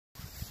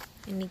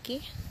இன்னைக்கு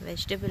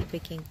வெஜிடபிள்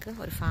பிக்கிங்க்கு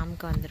ஒரு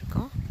ஃபார்முக்கு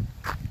வந்திருக்கோம்.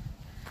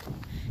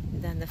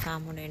 இது அந்த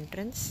ஃபார்மோட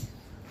என்ட்ரன்ஸ்,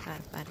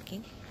 கார்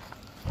பார்க்கிங்.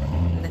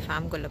 இந்த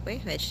ஃபார்முக்குள்ளே போய்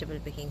வெஜிடபிள்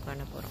பிக்கிங்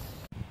பண்ண போகிறோம்.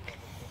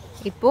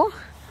 இப்போது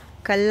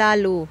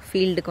கல்லாலு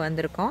ஃபீல்டுக்கு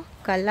வந்திருக்கோம்.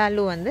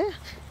 கல்லாலு வந்து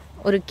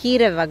ஒரு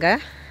கீரை வகை,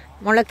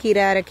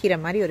 முளைக்கீரை அரைக்கீரை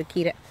மாதிரி ஒரு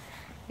கீரை.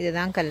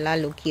 இதுதான்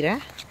கல்லாலு கீரை.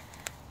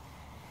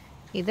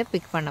 இதை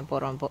பிக் பண்ண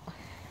போகிறோம். இப்போது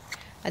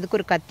அதுக்கு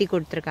ஒரு கத்தி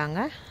கொடுத்துருக்காங்க.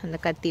 அந்த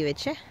கத்தி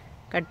வச்சு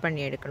கட்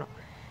பண்ணி எடுக்கணும்.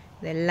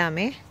 இது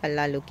எல்லாமே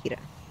கல்லாலு கீரை.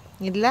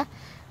 இதில்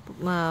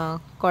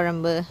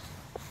குழம்பு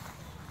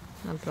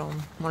அப்புறம்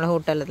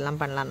மிளகூட்டல் இதெல்லாம்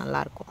பண்ணலாம்,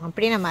 நல்லாயிருக்கும்.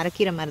 அப்படியே நம்ம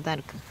அரைக்கீரை மாதிரி தான்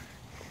இருக்குது.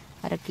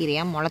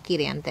 அரைக்கீரையா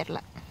முளைக்கீரையான்னு தெரில,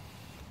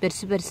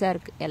 பெருசு பெருசாக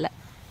இருக்குது இலை.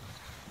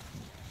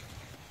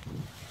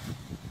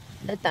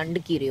 இல்லை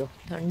தண்டு கீரையோ,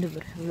 தண்டு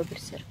இவ்வளோ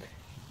பெருசாக இருக்குது.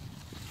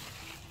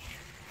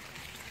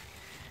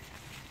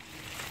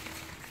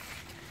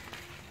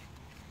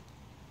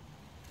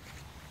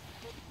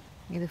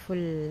 இது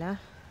ஃபுல்லாக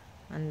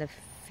அந்த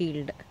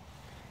ஃபீல்டு.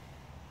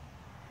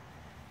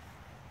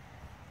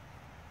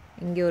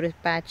 இங்கே ஒரு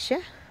பேட்ச்சு,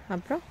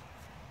 அப்புறம்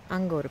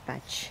அங்கே ஒரு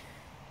பேட்ச்.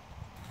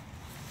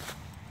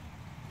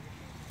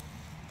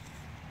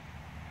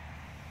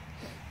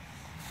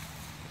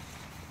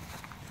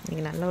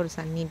 இங்கே நல்ல ஒரு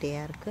சன்னி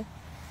டேயாக இருக்குது.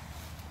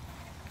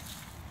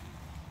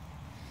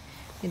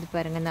 இது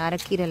பாருங்கள், இந்த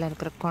அரைக்கீரையில்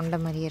இருக்கிற கொண்டை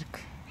மாதிரியே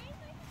இருக்குது.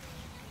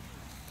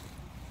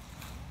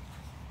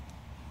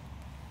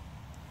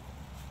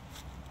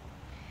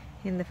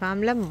 இந்த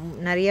ஃபார்மில்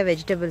நிறைய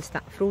வெஜிடபிள்ஸ்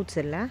தான், ஃப்ரூட்ஸ்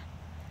இல்லை.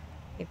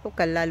 இப்போது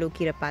கல்லாலு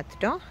கீரை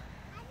பார்த்துட்டோம்,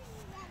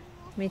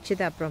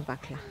 மிச்சத்தை அப்புறம்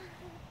பார்க்கலாம்.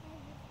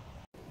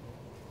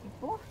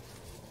 இப்போது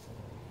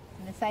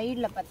இந்த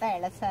சைடில் பார்த்தா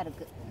இலசாக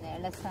இருக்குது. இந்த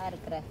இலசாக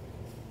இருக்கிற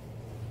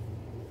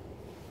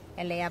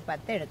இலையாக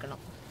பார்த்து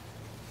எடுக்கணும்.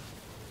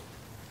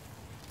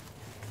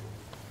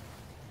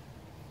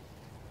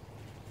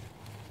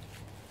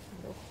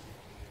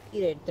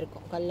 கீரை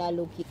எடுத்துருக்கோம்,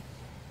 கல்லாலு கீரை.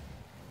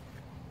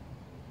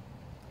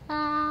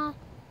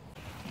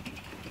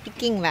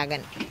 பிக்கிங்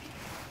வேகன்.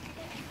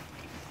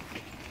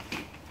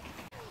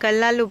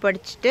 கல்லாலு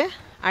படிச்சுட்டு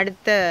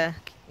அடுத்த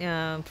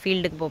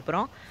ஃபீல்டுக்கு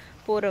போகிறோம்.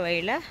 போகிற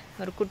வழியில்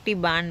ஒரு குட்டி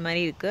பான்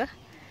மாதிரி இருக்குது.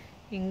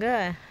 இங்கே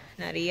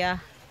நிறையா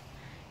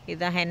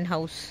இதுதான் ஹென்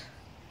ஹவுஸ்.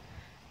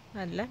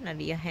 அதில்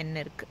நிறையா ஹென்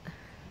இருக்குது.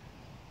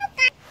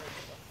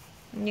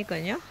 இங்கே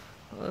கொஞ்சம்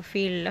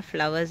ஃபீல்டில்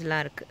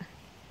ஃப்ளவர்ஸ்லாம் இருக்குது.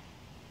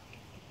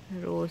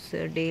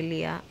 Rose,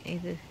 dahlia.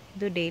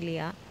 இது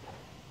டேலியா.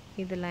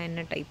 இதெல்லாம்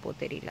என்ன டைப்போ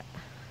தெரியல.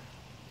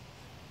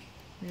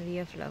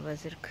 நிறைய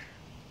ஃப்ளவர்ஸ் இருக்குது.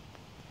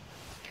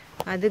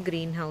 அது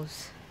க்ரீன் ஹவுஸ்.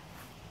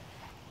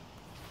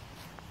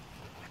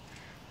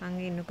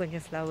 அங்கே இன்னும்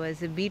கொஞ்சம்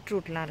ஃப்ளவர்ஸு,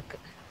 பீட்ரூட்லாம்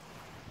இருக்குது.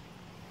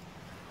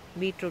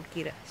 பீட்ரூட்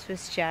கீரை,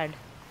 ஸ்விஸ் சாட்.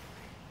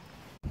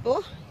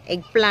 இப்போது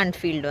எக் பிளான்ட்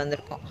ஃபீல்டு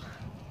வந்திருக்கோம்.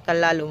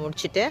 கல்லாலு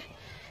முடிச்சுட்டு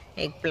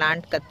எக்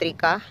பிளான்ட்,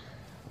 கத்திரிக்காய்.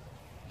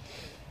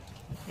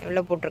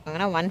 எவ்வளோ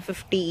போட்டிருக்காங்கன்னா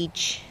 150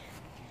 ஈச்,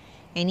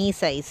 எனி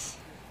சைஸ்.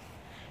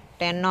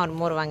 10 ஆர்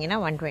மோர் வாங்கினா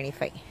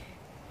 125.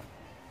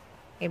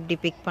 எப்படி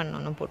பிக்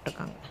பண்ணணும்னு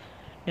போட்டிருக்காங்க.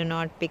 Do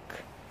not pick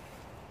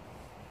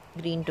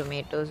green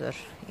tomatoes or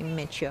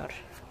immature.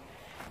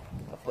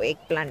 அப்போ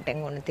எக் பிளான்ட்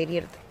எங்கே ஒன்று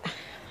தெரியறது.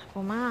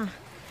 அப்போமா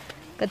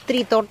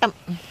கத்திரி தோட்டம்.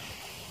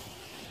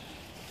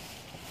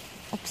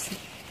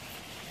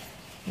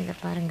 இதை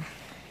பாருங்க,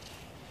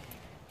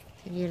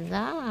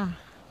 தெரியுறதா?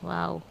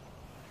 வாவ்,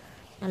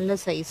 நல்ல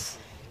சைஸ்.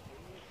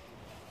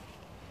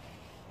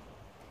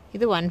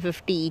 இது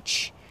 150 ஈச்.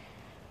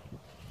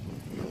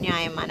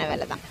 நியாயமான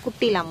விலை தான்.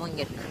 குட்டி இல்லாமல்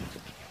இங்கே இருக்கு.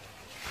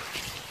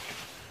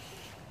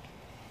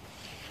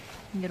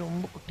 இங்கே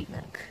ரொம்ப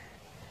குட்டியாக இருக்குது.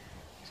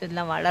 ஸோ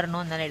இதெல்லாம்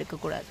வளரணும், அதனால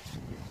எடுக்கக்கூடாது.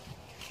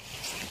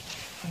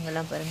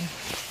 அங்கெல்லாம் பாருங்கள்,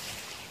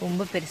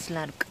 ரொம்ப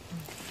பெருசுலாம் இருக்குது.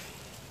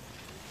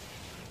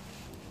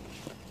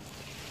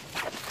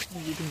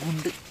 இது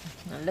குண்டு,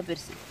 நல்ல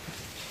பெருசு.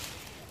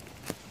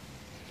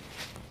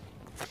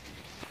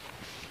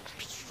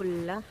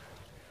 ஃபுல்லாக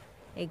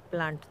எக்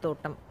பிளான்ட்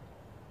தோட்டம்.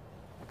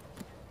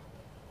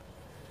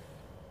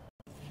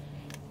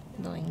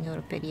 இதோ இங்கே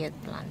ஒரு பெரிய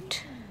எக் பிளான்ட்.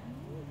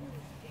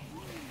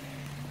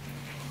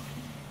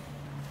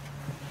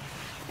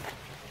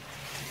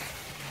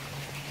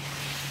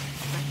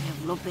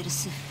 எவ்வளோ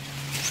பெருசு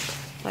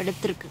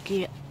படுத்துருக்கு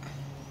கீழே.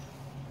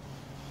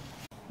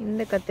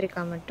 இந்த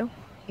கத்திரிக்காய் மட்டும்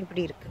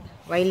இப்படி இருக்குது,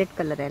 வைலட்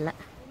கலர் எல்லாம்.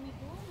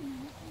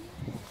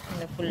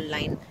 இந்த ஃபுல்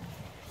லைன்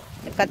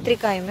இந்த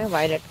கத்திரிக்காயுமே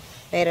வைலட்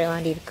வேறு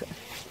மாதிரி இருக்குது.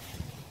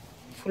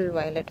 ஃபுல்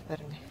வைலட்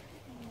பாருங்கள்.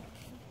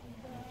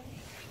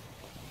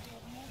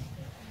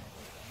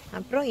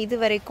 அப்புறம் இது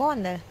வரைக்கும்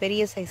அந்த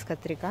பெரிய சைஸ்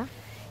கத்திரிக்காய்.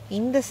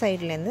 இந்த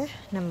சைட்லேருந்து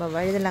நம்ம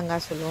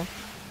வழுதலங்காய் சொல்லுவோம்,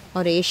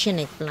 ஒரு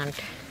ஏஷியன் எக்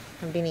பிளான்ட்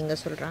அப்படின்னு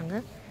இங்கே சொல்கிறாங்க.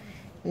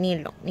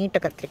 நீட்ட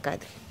கத்திரிக்காய்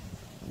அது,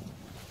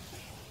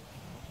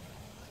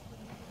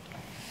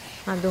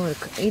 அதுவும்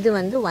இருக்குது. இது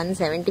வந்து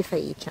 175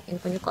 ஈச்சா. இது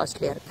கொஞ்சம்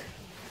காஸ்ட்லியாக இருக்குது.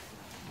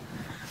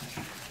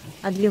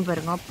 அதுலேயும்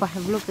பாருங்கள், அப்பா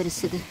எவ்வளோ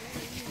பெருசு. இது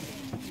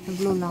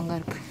எவ்வளோ லாங்காக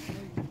இருக்குது.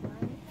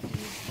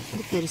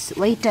 இது பெருசு,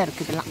 ஒயிட்டாக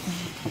இருக்குது. இதெல்லாம்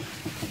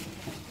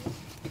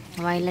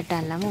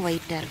வயலட்டாக இல்லாமல்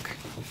ஒயிட்டாக இருக்குது.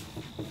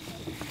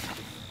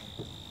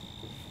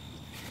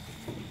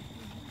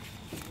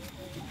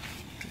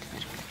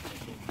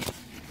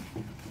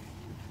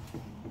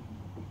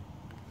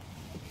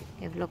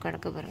 எவ்வளோ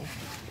கிடக்க பாருங்கள்.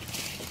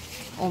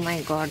 ஓ மை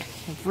காட்,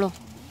 எவ்வளோ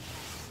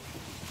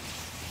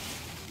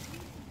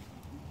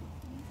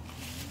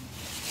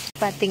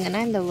பார்த்தீங்கன்னா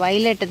இந்த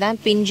வயலட்டு தான்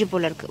பிஞ்சு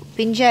போல் இருக்குது.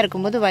 பிஞ்சாக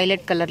இருக்கும்போது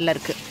வயலட் கலரில்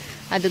இருக்குது.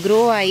 அது க்ரோ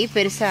ஆகி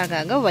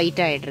பெருசாக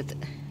ஒயிட் ஆகிடுறது.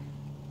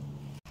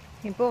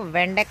 இப்போது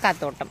வெண்டைக்காய்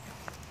தோட்டம்.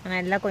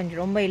 ஆனால் எல்லாம்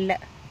கொஞ்சம் ரொம்ப இல்லை,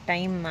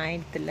 டைம்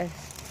ஆயிடுது இல்லை,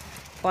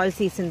 ஃபால்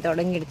சீசன்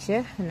தொடங்கிடுச்சு,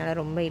 அதனால்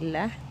ரொம்ப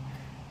இல்லை.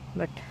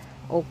 But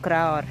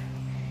okra R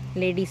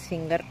ladies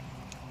finger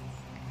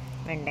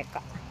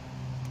வெண்டைக்காய்,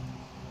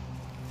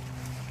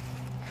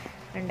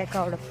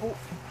 வெண்டைக்காவோட பூ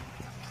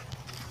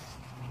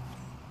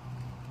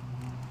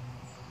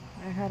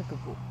அழகாக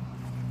இருக்குது. பூ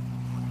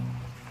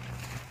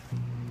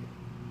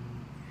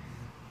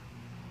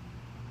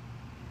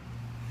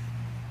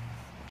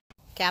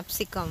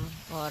கேப்சிகம்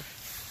ஆர்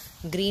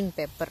க்ரீன்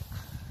பெப்பர்,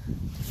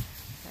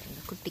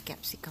 குட்டி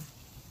கேப்சிகம்.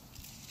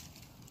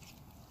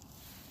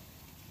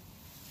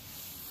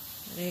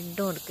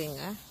 ரெட்டும்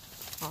இருக்குங்க,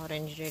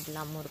 ஆரஞ்சு ரெட்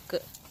இல்லாமல்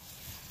இருக்குது.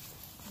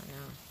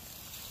 ஆனால்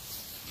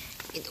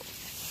இது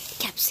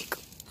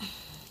கேப்சிகம்.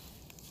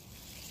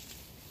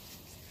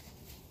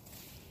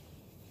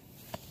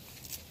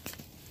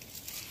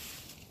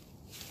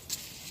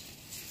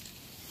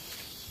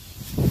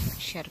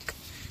 ஷர்க்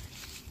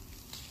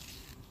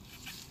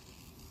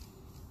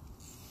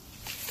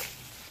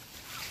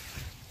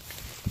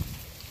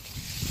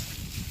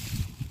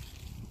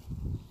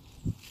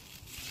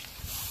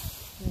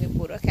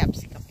பூரா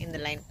கேப்சிகம் இந்த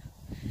லைன்.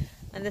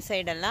 அந்த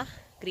சைடெல்லாம்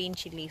green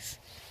chillies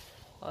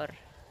R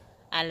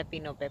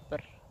ஆலப்பினோ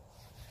pepper.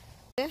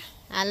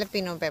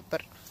 ஆலப்பினோ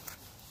pepper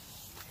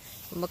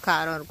ரொம்ப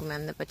காரம் இருக்குமே,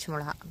 அந்த பச்சை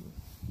மிளகா.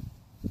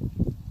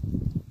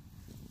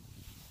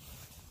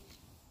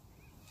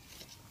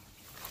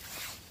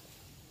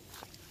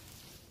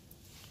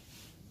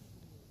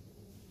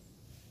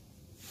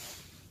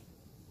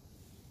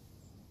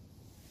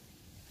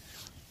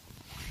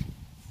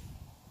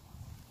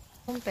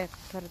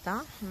 பெப்பர்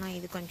தான், ஆனால்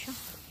இது கொஞ்சம்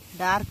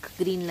டார்க்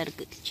க்ரீனில்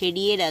இருக்குது.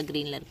 செடியே டார்க்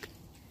க்ரீனில் இருக்குது.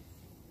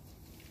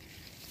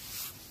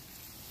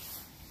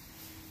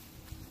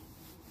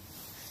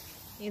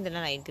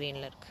 இதெல்லாம் லைட்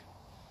க்ரீனில் இருக்குது.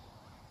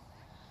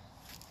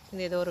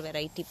 இது ஏதோ ஒரு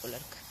வெரைட்டி போல்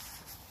இருக்குது.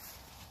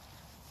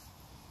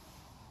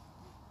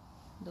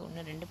 இது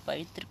 1 2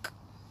 பழுத்திருக்கு.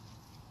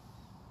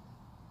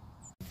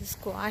 இது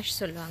ஸ்குவாஷ்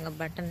சொல்லுவாங்க,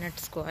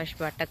 பட்டர்நட் ஸ்குவாஷ்,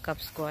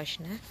 பட்டர்கப்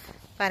ஸ்குவாஷ்னு.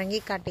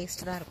 பரங்கிக்காய்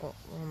டேஸ்ட் தான் இருக்கும்,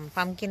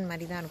 பம்கின்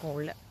மாதிரி தான் இருக்கும்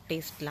உள்ள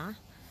டேஸ்ட்லாம்.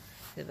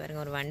 இது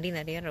பாருங்கள், ஒரு வண்டி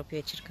நிறையா ரொப்பி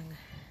வச்சுருக்காங்க.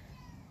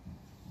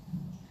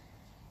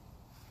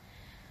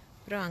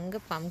 அப்புறம் அங்கே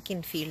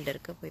பம்கின் ஃபீல்டு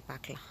இருக்குது, போய்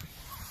பார்க்கலாம்.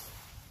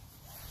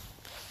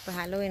 இப்போ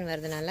Halloween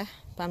வருதுனால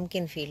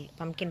pumpkin field,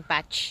 pumpkin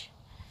batch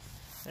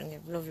பாருங்கள்,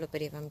 எவ்வளோ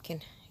பெரிய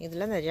பம்கின்.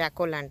 இதில் இந்த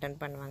ஜாக்கோ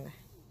லேண்டன் பண்ணுவாங்க,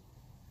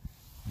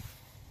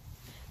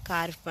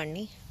 கார்வ்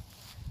பண்ணி.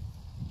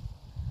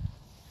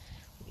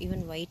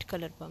 Even white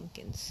colour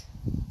pumpkins.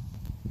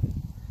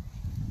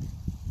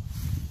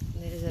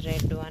 There is a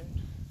red one.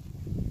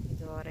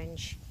 இது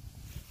ஆரஞ்ச்.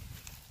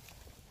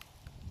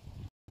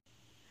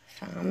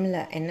 ஃபார்மில்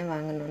என்ன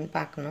வாங்கணும்னு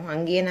பார்க்கணும்.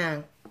 அங்கேயே நான்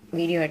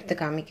வீடியோ எடுத்து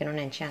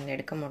காமிக்கணும்னு நினச்சேன், அங்கே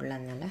எடுக்க முடியல.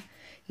 அதனால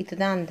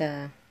இதுதான் அந்த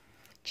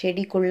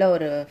செடிக்குள்ளே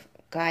ஒரு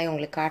காய்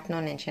உங்களுக்கு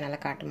காட்டணும்னு நினச்சேன்,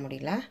 நல்லா காட்ட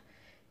முடியல.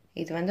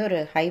 இது வந்து ஒரு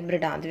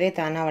ஹைப்ரிட், அதுவே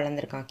தானாக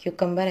வளர்ந்துருக்கான்.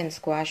 Cucumber and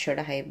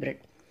ஸ்குவாஷோட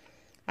hybrid.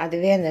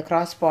 அதுவே அந்த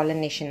கிராஸ்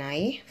பாலினேஷன்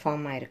ஆகி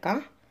ஃபார்ம்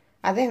ஆகிருக்கான்.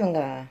 அதை இவங்க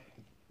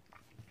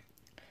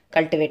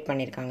கல்டிவேட்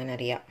பண்ணியிருக்காங்க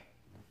நிறையா.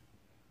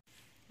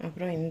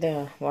 அப்புறம் இந்த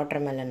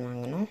வாட்டர் மெலன்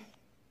வாங்கணும்.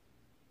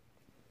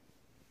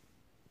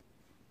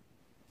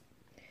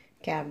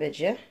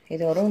 கேபேஜு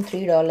இது வெறும்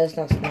 $3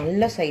 தான்.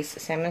 நல்ல சைஸ்,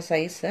 செம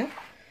சைஸு.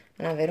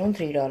 ஆனால் வெறும்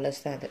 $3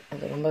 தான்.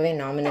 அது ரொம்பவே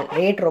நாமினல்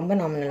ரேட், ரொம்ப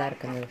நாமினலாக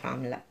இருக்குது அந்த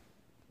ஃபார்மில்.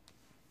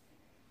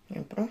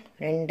 அப்புறம்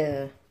 2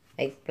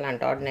 எக்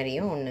பிளான்ட்,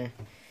 ஆர்டினரியும் 1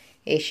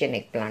 ஏஷியன்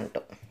எக்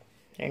பிளான்ட்டும்,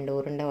 2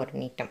 உருண்டை ஒரு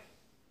நீட்டம்.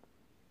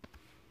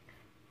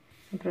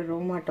 அப்புறம்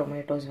ரோமா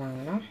டொமேட்டோஸ்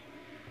வாங்கினோம்,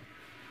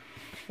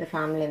 இந்த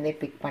ஃபேமிலியிலேருந்தே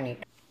பிக்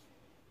பண்ணிட்டோம்.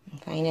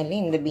 ஃபைனலி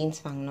இந்த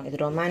பீன்ஸ் வாங்கினோம். இது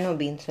ரொமானோ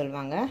பீன்ஸ்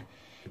சொல்லுவாங்க.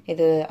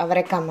 இது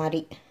அவரைக்காய்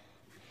மாதிரி,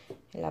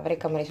 இல்லை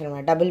அவரைக்காய் மாதிரி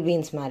சொல்லுவாங்க, டபுள்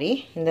பீன்ஸ் மாதிரி.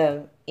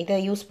 இதை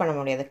யூஸ் பண்ண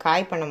முடியாது,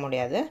 காய் பண்ண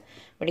முடியாது.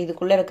 பட்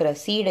இதுக்குள்ளே இருக்கிற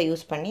சீடை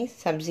யூஸ் பண்ணி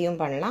சப்ஜியும்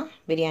பண்ணலாம்,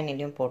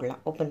 பிரியாணிலையும்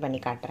போடலாம். ஓப்பன் பண்ணி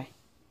காட்டுறேன்.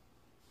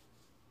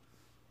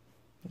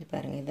 இது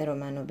பாருங்கள், இது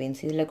ரொமானோ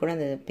பீன்ஸ். இதில் கூட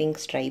அந்த பிங்க்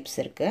ஸ்ட்ரைப்ஸ்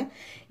இருக்குது.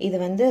 இது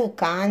வந்து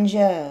காஞ்ச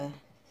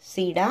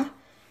சீடாக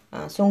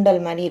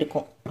சுண்டல் மாதிரி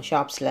இருக்கும்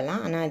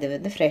ஷாப்ஸ்லலாம். ஆனால் இது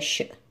வந்து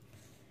ஃப்ரெஷ்ஷு.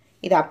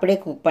 இதை அப்படியே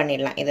குக்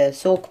பண்ணிடலாம். இதை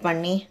சோக்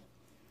பண்ணி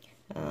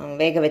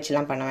வேக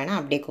வச்சுலாம் பண்ண வேணாம்,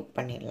 அப்படியே குக்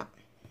பண்ணிடலாம்.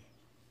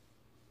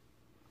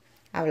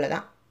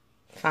 அவ்வளோதான்.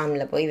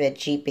 ஃபார்மில் போய்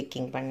வெஜ்ஜி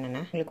பிக்கிங்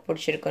பண்ணினேன். உங்களுக்கு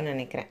பிடிச்சிருக்குன்னு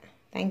நினைக்கிறேன்.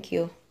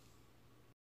 தேங்க்யூ.